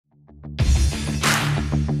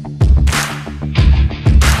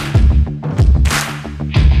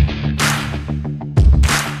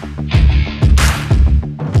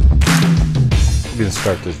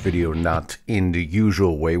start this video not in the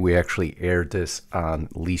usual way. We actually aired this on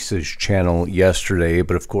Lisa's channel yesterday,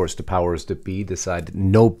 but of course the powers that be decided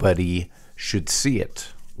nobody should see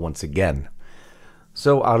it once again.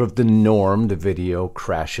 So out of the norm, the video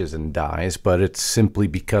crashes and dies, but it's simply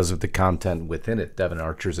because of the content within it. Devon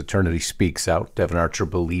Archer's attorney speaks out. Devon Archer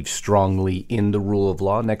believes strongly in the rule of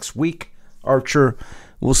law. Next week, Archer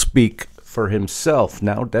will speak for himself.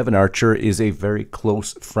 Now, Devon Archer is a very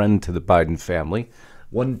close friend to the Biden family,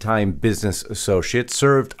 one-time business associate,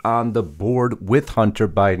 served on the board with Hunter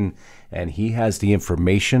Biden, and he has the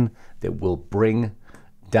information that will bring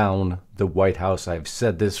down the White House. I've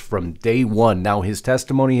said this from day one. Now, his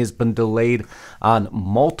testimony has been delayed on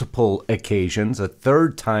multiple occasions, a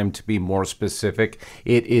third time to be more specific.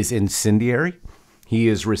 It is incendiary. He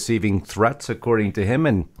is receiving threats, according to him,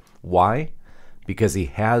 and why? Because he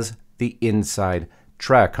has the inside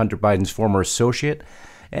track. Hunter Biden's former associate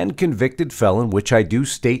and convicted felon, which I do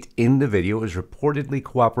state in the video, is reportedly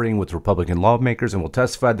cooperating with Republican lawmakers and will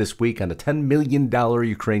testify this week on a $10 million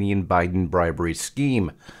Ukrainian Biden bribery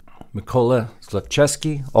scheme. Mykola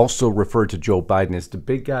Zlochevsky also referred to Joe Biden as the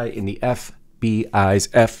big guy in the FBI's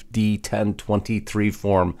FD 1023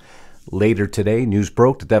 form. Later today, news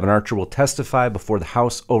broke that Devon Archer will testify before the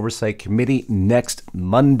House Oversight Committee next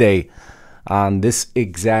Monday on this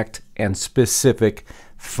exact and specific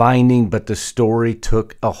finding, but the story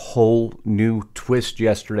took a whole new twist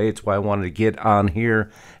yesterday. It's why I wanted to get on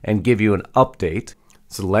here and give you an update.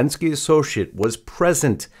 Zelensky's associate was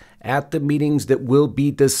present at the meetings that will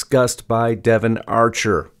be discussed by Devon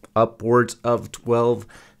Archer. Upwards of 12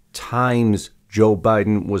 times Joe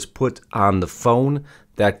Biden was put on the phone.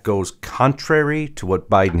 That goes contrary to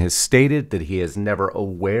what Biden has stated, that he is never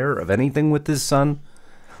aware of anything with his son.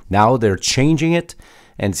 Now they're changing it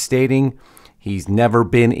and stating he's never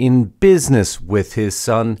been in business with his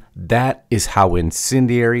son. That is how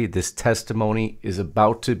incendiary this testimony is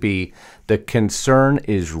about to be. The concern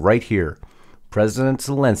is right here. President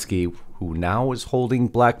Zelensky, who now is holding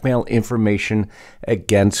blackmail information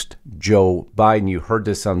against Joe Biden. You heard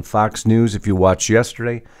this on Fox News if you watched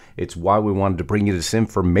yesterday. It's why we wanted to bring you this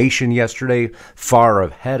information yesterday, far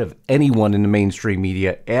ahead of anyone in the mainstream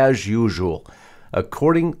media, as usual.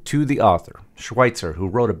 According to the author, Schweitzer, who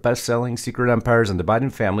wrote a best-selling Secret Empires and the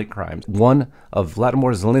Biden Family Crimes, one of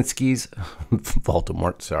Vladimir Zelensky's,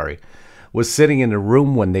 was sitting in a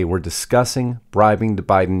room when they were discussing bribing the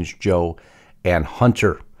Bidens, Joe and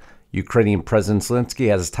Hunter. Ukrainian President Zelensky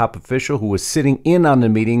has a top official who was sitting in on the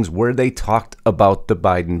meetings where they talked about the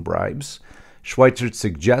Biden bribes. Schweitzer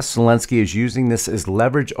suggests Zelensky is using this as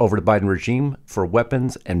leverage over the Biden regime for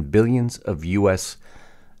weapons and billions of U.S.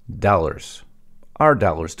 dollars. Our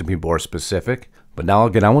dollars, to be more specific. But now I'll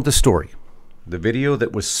get on with the story. The video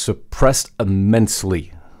that was suppressed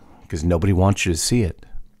immensely because nobody wants you to see it.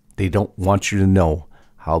 They don't want you to know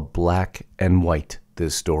how black and white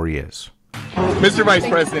this story is. Mr. Vice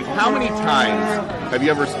President, how many times have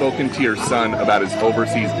you ever spoken to your son about his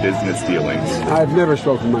overseas business dealings? I've never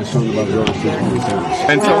spoken to my son about his overseas business dealings.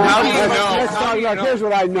 And so how do you know? Here's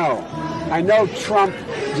what I know. I know Trump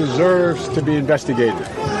deserves to be investigated.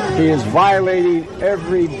 He is violating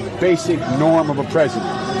every basic norm of a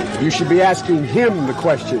president. You should be asking him the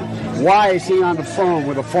question, why is he on the phone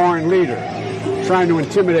with a foreign leader, trying to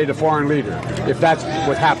intimidate a foreign leader, if that's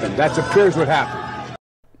what happened? That appears what happened.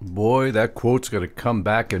 Boy, that quote's going to come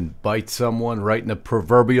back and bite someone right in the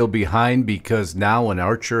proverbial behind, because now an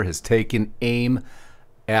Archer has taken aim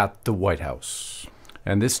at the White House.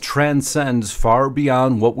 And this transcends far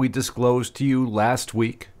beyond what we disclosed to you last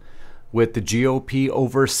week with the GOP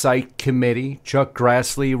Oversight Committee, Chuck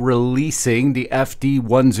Grassley releasing the FD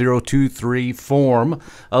 1023 form,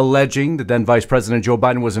 alleging that then Vice President Joe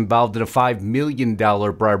Biden was involved in a $5 million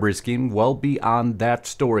bribery scheme, well beyond that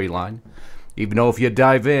storyline. Even though if you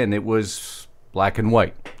dive in, it was black and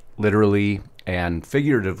white, literally and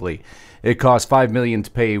figuratively. It cost $5 million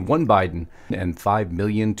to pay one Biden and $5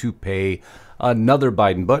 million to pay another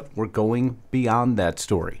Biden, but we're going beyond that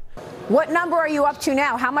story. What number are you up to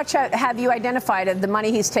now? How much have you identified of the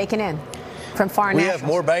money he's taken in from foreign nationals?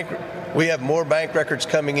 We have more bank records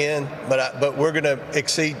coming in, but we're going to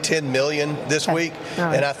exceed $10 million this week,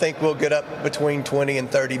 right. And I think we'll get up between $20 and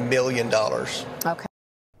 $30 million. Okay.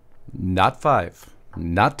 Not 5,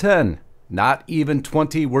 not 10, not even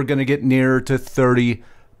 20. We're going to get nearer to $30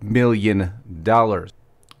 million.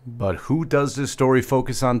 But who does this story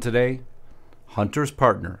focus on today? Hunter's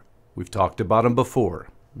partner. We've talked about him before.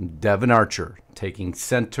 Devon Archer taking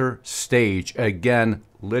center stage again,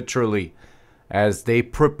 literally, as they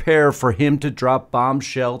prepare for him to drop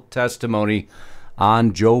bombshell testimony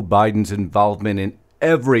on Joe Biden's involvement in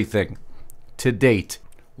everything to date.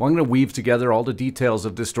 Well, I'm going to weave together all the details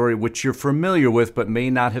of this story, which you're familiar with, but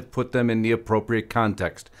may not have put them in the appropriate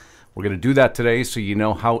context. We're going to do that today so you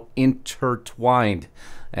know how intertwined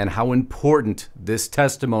and how important this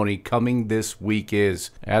testimony coming this week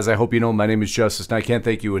is. As I hope you know, my name is Justus, and I can't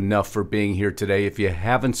thank you enough for being here today. If you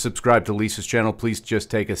haven't subscribed to Lisa's channel, please just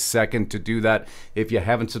take a second to do that. If you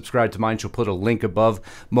haven't subscribed to mine, she'll put a link above.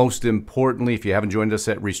 Most importantly, if you haven't joined us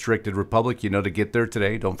at Restricted Republic, you know to get there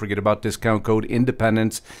today. Don't forget about discount code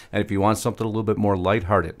INDEPENDENCE. And if you want something a little bit more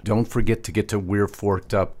lighthearted, don't forget to get to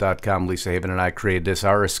we'reforkedup.com. Lisa Haven and I created this,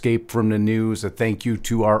 our escape from the news. A thank you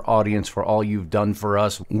to our audience for all you've done for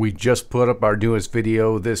us. We just put up our newest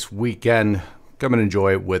video this weekend. Come and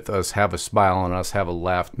enjoy it with us. Have a smile on us. Have a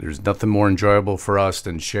laugh. There's nothing more enjoyable for us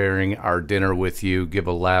than sharing our dinner with you. Give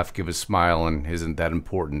a laugh, give a smile, and isn't that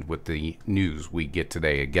important with the news we get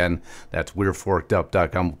today? Again, that's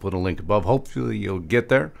we'reforkedup.com. We'll put a link above. Hopefully you'll get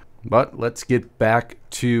there. But let's get back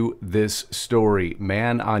to this story.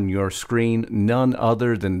 Man on your screen, none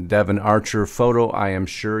other than Devon Archer. Photo I am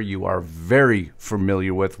sure you are very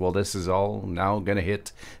familiar with. Well, this is all now going to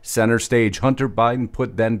hit center stage. Hunter Biden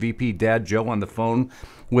put then VP Dad Joe on the phone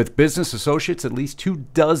with business associates at least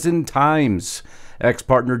 24 times.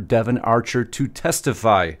 Ex-partner Devon Archer to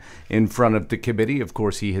testify in front of the committee. Of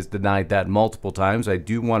course, he has denied that multiple times. I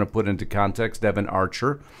do want to put into context, Devon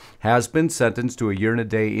Archer has been sentenced to a year and a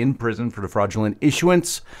day in prison for the fraudulent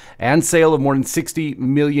issuance and sale of more than $60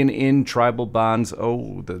 million in tribal bonds.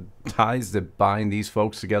 Oh, the ties that bind these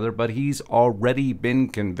folks together. But he's already been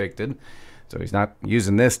convicted, so he's not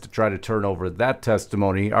using this to try to turn over that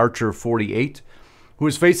testimony. Archer, 48, who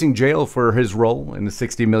is facing jail for his role in the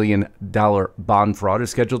 $60 million bond fraud,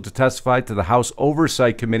 is scheduled to testify to the House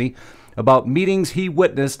Oversight Committee about meetings he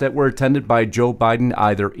witnessed that were attended by Joe Biden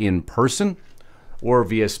either in person or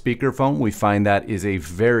via speakerphone. We find that is a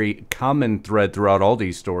very common thread throughout all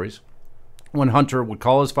these stories. When Hunter would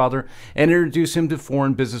call his father and introduce him to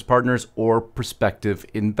foreign business partners or prospective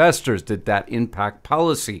investors. Did that impact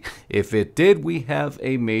policy? If it did, we have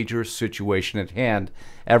a major situation at hand.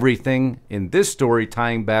 Everything in this story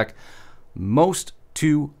tying back most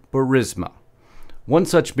to Burisma. One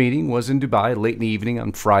such meeting was in Dubai late in the evening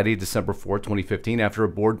on Friday, December 4, 2015, after a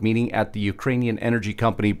board meeting at the Ukrainian energy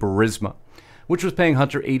company Burisma, which was paying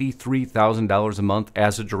Hunter $83,000 a month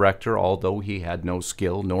as a director, although he had no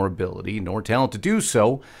skill, nor ability, nor talent to do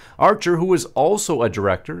so. Archer, who was also a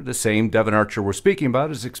director, the same Devon Archer we're speaking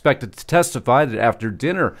about, is expected to testify that after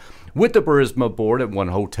dinner with the Burisma board at one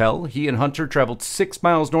hotel, he and Hunter traveled 6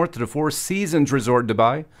 miles north to the Four Seasons Resort in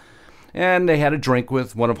Dubai, and they had a drink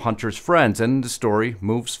with one of Hunter's friends, and the story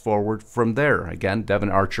moves forward from there. Again, Devon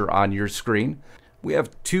Archer on your screen. We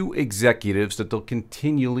have two executives that they'll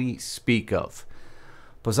continually speak of,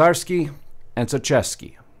 Pozarski and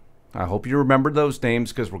Sochesky. I hope you remember those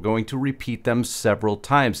names because we're going to repeat them several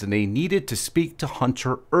times, and they needed to speak to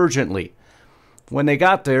Hunter urgently. When they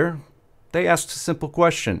got there, they asked a simple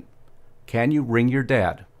question: can you ring your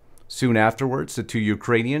dad? Soon afterwards, the two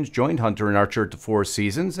Ukrainians joined Hunter and Archer at the Four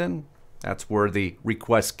Seasons, and that's where the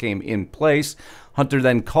request came in place. Hunter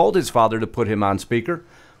then called his father to put him on speaker,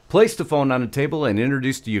 placed the phone on the table, and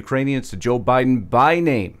introduced the Ukrainians to Joe Biden by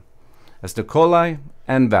name as Nikolai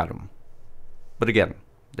and Vadim. But again,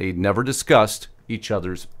 they never discussed each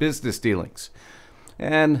other's business dealings.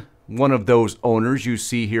 And one of those owners you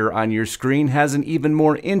see here on your screen has an even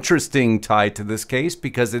more interesting tie to this case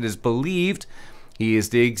because it is believed he is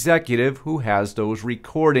the executive who has those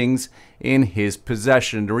recordings in his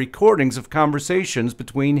possession, the recordings of conversations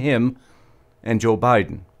between him and Joe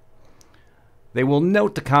Biden. They will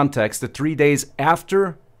note the context that 3 days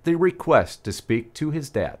after the request to speak to his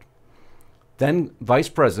dad, then Vice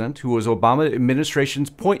President, who was Obama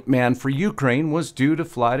administration's point man for Ukraine, was due to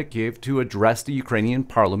fly to Kiev to address the Ukrainian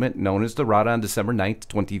parliament known as the Rada on December 9,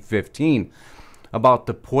 2015, about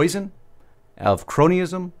the poison of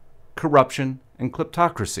cronyism, corruption, and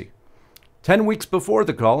kleptocracy. 10 weeks before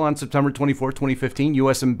the call, on September 24, 2015,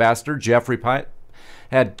 U.S. Ambassador Jeffrey Pyatt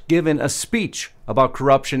had given a speech about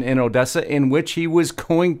corruption in Odessa in which he was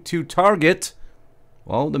going to target,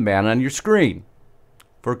 well, the man on your screen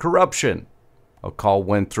for corruption. A call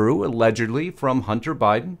went through, allegedly from Hunter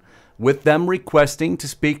Biden, with them requesting to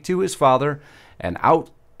speak to his father, and out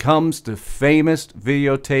comes the famous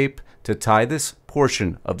videotape to tie this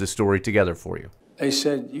portion of the story together for you. They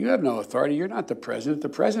said, you have no authority. You're not the president. The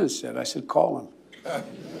president said. I said, call him.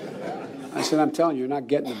 I said, I'm telling you, you're not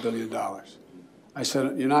getting $1 billion. I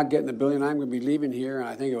said, you're not getting $1 billion. I'm going to be leaving here. And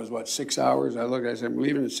I think it was, what, 6 hours? I looked, I said, I'm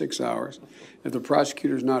leaving in 6 hours. If the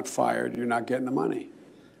prosecutor's not fired, you're not getting the money.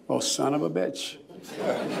 Well, son of a bitch.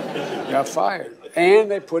 Got fired.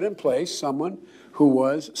 And they put in place someone who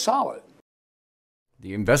was solid.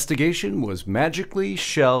 The investigation was magically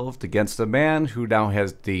shelved against a man who now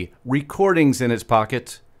has the recordings in his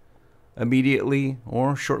pocket. Immediately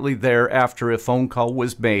or shortly thereafter, a phone call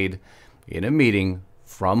was made in a meeting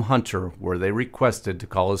from Hunter where they requested to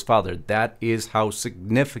call his father. That is how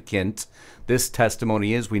significant this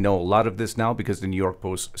testimony is. We know a lot of this now because the New York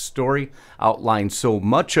Post story outlined so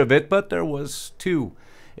much of it, but there was 2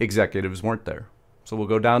 executives weren't there. So we'll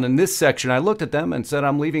go down in this section. I looked at them and said,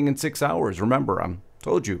 I'm leaving in 6 hours. Remember, I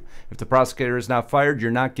told you, if the prosecutor is not fired,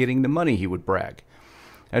 you're not getting the money, he would brag.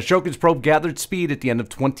 As Shokin's probe gathered speed at the end of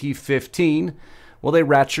 2015, well, they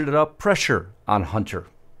ratcheted up pressure on Hunter.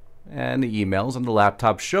 And the emails on the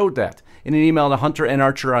laptop showed that. In an email to Hunter and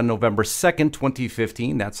Archer on November 2nd,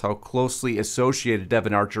 2015, that's how closely associated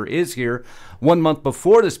Devin Archer is here, 1 month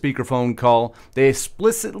before the speakerphone call, they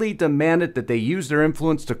explicitly demanded that they use their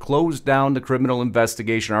influence to close down the criminal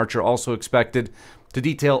investigation. Archer also expected to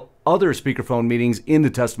detail other speakerphone meetings in the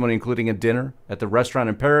testimony, including a dinner at the restaurant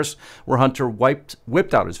in Paris where Hunter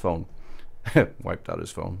whipped out his phone. Wiped out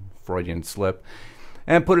his phone. Freudian slip.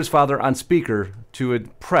 And put his father on speaker to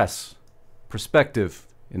impress prospective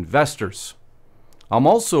investors. I'm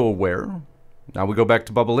also aware, now we go back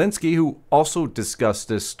to Bobulinski, who also discussed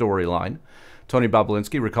this storyline. Tony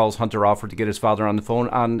Bobulinski recalls Hunter offered to get his father on the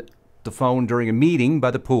phone during a meeting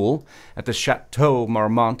by the pool at the Chateau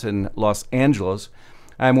Marmont in Los Angeles.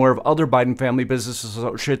 I am aware of other Biden family business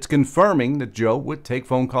associates confirming that Joe would take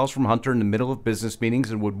phone calls from Hunter in the middle of business meetings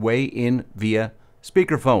and would weigh in via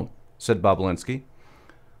speakerphone, said Bobulinski,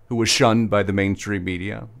 who was shunned by the mainstream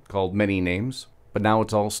media, called many names. But now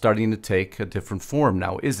it's all starting to take a different form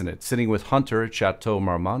now, isn't it? Sitting with Hunter at Chateau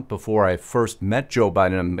Marmont before I first met Joe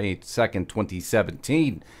Biden on May 2nd,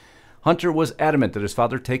 2017, Hunter was adamant that his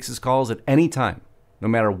father takes his calls at any time, no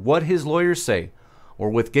matter what his lawyers say, or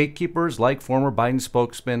with gatekeepers like former Biden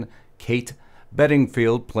spokesman Kate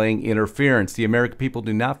Bedingfield playing interference. The American people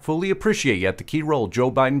do not fully appreciate yet the key role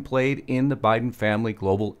Joe Biden played in the Biden family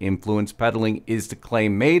global influence peddling, is the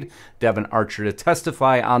claim made. Devin Archer to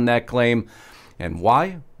testify on that claim. And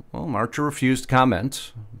why? Well, Archer refused to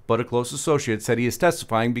comment, but a close associate said he is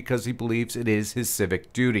testifying because he believes it is his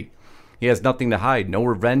civic duty. He has nothing to hide, no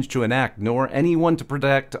revenge to enact, nor anyone to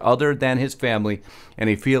protect other than his family, and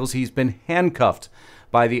he feels he's been handcuffed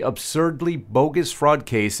by the absurdly bogus fraud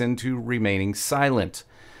case into remaining silent.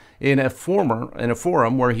 In a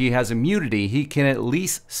forum where he has immunity, he can at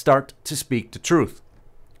least start to speak the truth.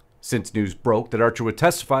 Since news broke that Archer would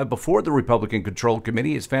testify before the Republican-controlled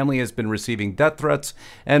committee, his family has been receiving death threats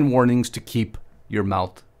and warnings to keep your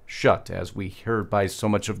mouth shut. As we heard by so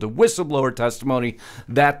much of the whistleblower testimony,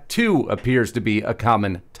 that too appears to be a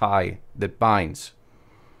common tie that binds.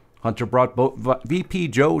 Hunter brought VP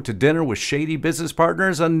Joe to dinner with shady business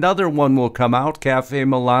partners. Another one will come out. Cafe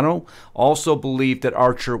Milano also believed that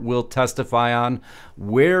Archer will testify on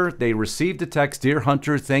where they received the text, "Dear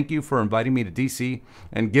Hunter, thank you for inviting me to D.C.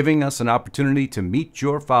 and giving us an opportunity to meet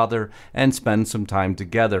your father and spend some time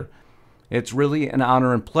together. It's really an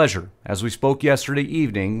honor and pleasure. As we spoke yesterday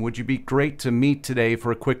evening, would you be great to meet today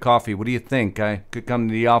for a quick coffee? What do you think? I could come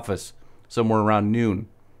to the office somewhere around noon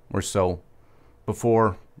or so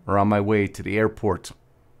before or on my way to the airport.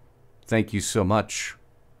 Thank you so much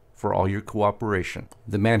for all your cooperation."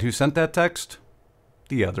 The man who sent that text?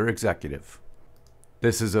 The other executive.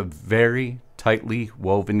 This is a very tightly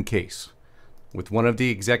woven case, with one of the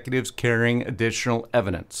executives carrying additional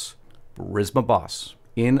evidence. Burisma boss,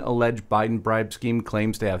 in alleged Biden bribe scheme,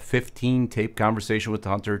 claims to have 15 taped conversations with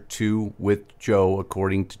Hunter, 2 with Joe,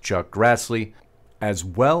 according to Chuck Grassley, as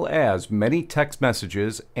well as many text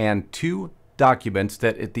messages and 2 documents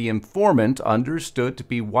that the informant understood to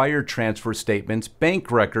be wire transfer statements,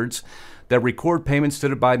 bank records that record payments to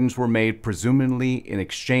the Bidens were made, presumably in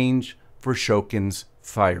exchange for Shokin's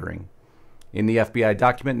firing. In the FBI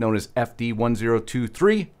document known as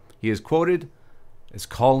FD1023, he is quoted as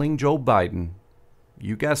calling Joe Biden,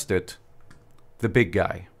 you guessed it, the big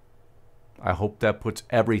guy. I hope that puts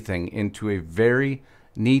everything into a very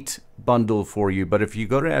neat bundle for you. But if you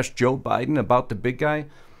go to ask Joe Biden about the big guy,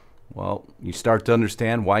 well, you start to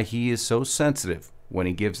understand why he is so sensitive when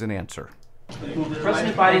he gives an answer.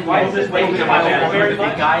 President Biden, why is this waiting to file a very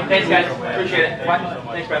big guy? Thanks, guys. Appreciate it.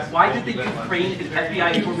 Thanks, President. Why did the Ukraine and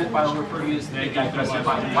FBI informant file refer you as the big guy, President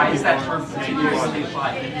Biden? Why is that term continuously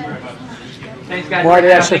applied? Thanks, guys. Why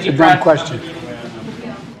did I ask such a dumb question?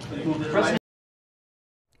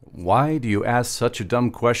 Why do you ask such a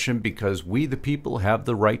dumb question? Because we, the people, have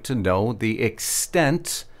the right to know the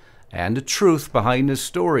extent and the truth behind this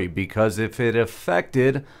story, because if it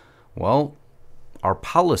affected, well, our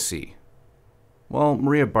policy, Well,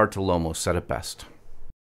 Maria Bartiromo said it best.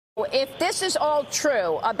 If this is all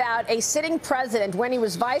true about a sitting president when he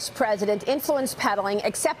was vice president, influence peddling,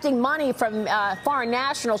 accepting money from foreign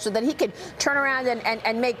nationals so that he could turn around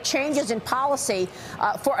and make changes in policy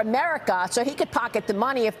for America so he could pocket the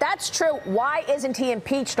money, if that's true, why isn't he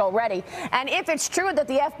impeached already? And if it's true that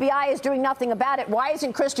the FBI is doing nothing about it, why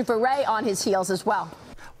isn't Christopher Wray on his heels as well?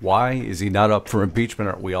 Why is he not up for impeachment?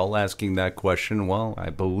 Aren't we all asking that question? Well, I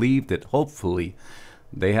believe that hopefully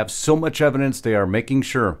they have so much evidence they are making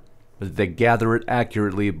sure that they gather it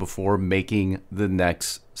accurately before making the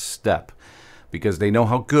next step, because they know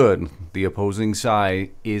how good the opposing side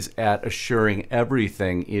is at assuring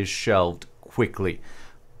everything is shelved quickly.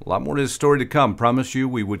 A lot more to this story to come. Promise you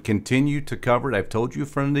we would continue to cover it. I've told you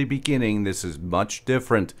from the beginning this is much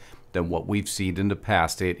different than what we've seen in the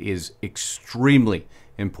past. It is extremely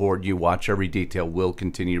important you watch every detail. We'll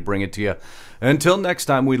continue to bring it to you. Until next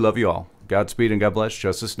time, we love you all. Godspeed and God bless.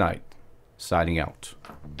 Justus Knight, signing out.